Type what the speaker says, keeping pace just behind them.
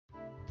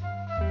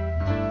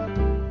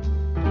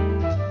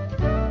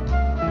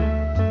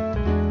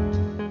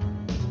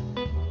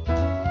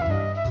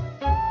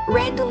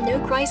Randall New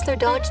Chrysler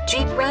Dodge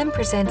Jeep Ram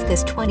presents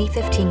this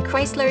 2015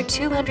 Chrysler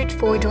 200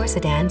 four-door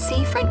sedan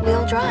C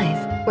front-wheel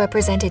drive.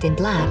 Represented in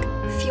black,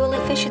 fuel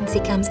efficiency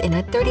comes in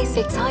at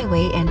 36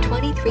 highway and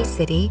 23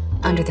 city.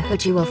 Under the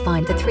hood you will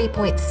find the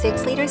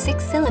 3.6-liter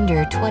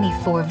six-cylinder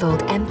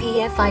 24-volt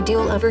MPFI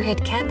dual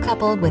overhead cam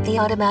coupled with the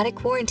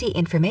automatic warranty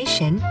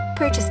information.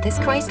 Purchase this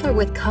Chrysler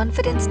with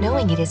confidence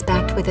knowing it is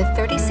backed with a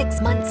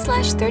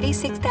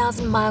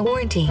 36-month/36,000-mile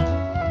warranty.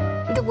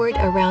 The word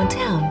around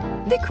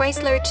town: the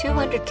Chrysler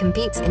 200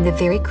 competes in the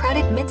very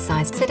crowded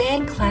mid-sized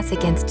sedan class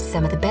against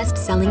some of the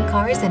best-selling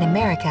cars in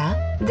America.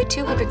 The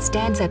 200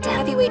 stands up to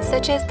heavyweights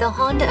such as the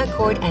Honda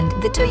Accord and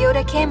the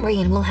Toyota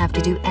Camry and will have to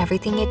do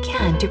everything it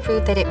can to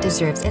prove that it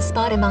deserves a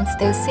spot amongst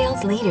those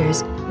sales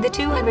leaders. The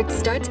 200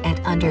 starts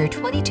at under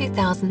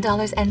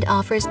 $22,000 and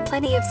offers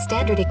plenty of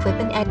standard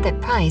equipment at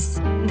that price.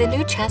 The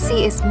new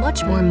chassis is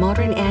much more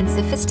modern and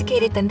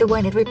sophisticated than the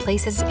one it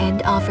replaces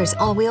and offers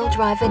all-wheel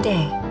drive a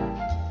day.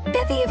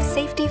 Bevy of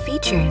safety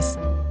features.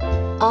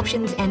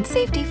 Options and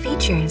safety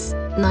features: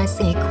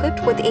 nicely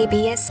equipped with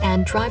ABS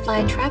and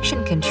driveline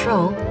traction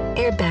control,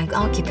 airbag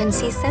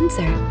occupancy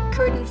sensor,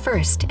 curtain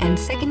first and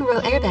second row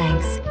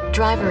airbags,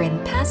 driver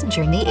and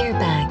passenger knee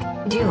airbag,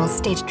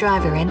 dual-stage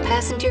driver and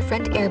passenger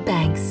front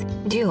airbags,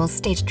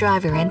 dual-stage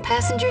driver and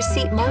passenger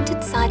seat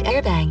mounted side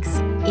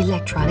airbags,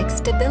 electronic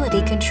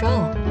stability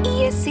control,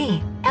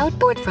 ESC,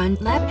 outboard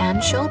front lap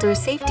and shoulder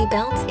safety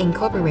belts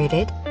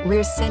incorporated,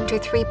 rear center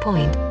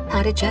 3-point,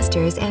 height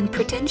adjusters and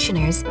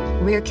pretensioners,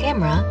 rear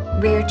camera,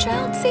 rear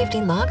child safety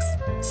locks,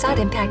 side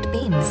impact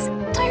beams,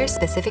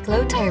 tire-specific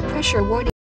low tire pressure warning.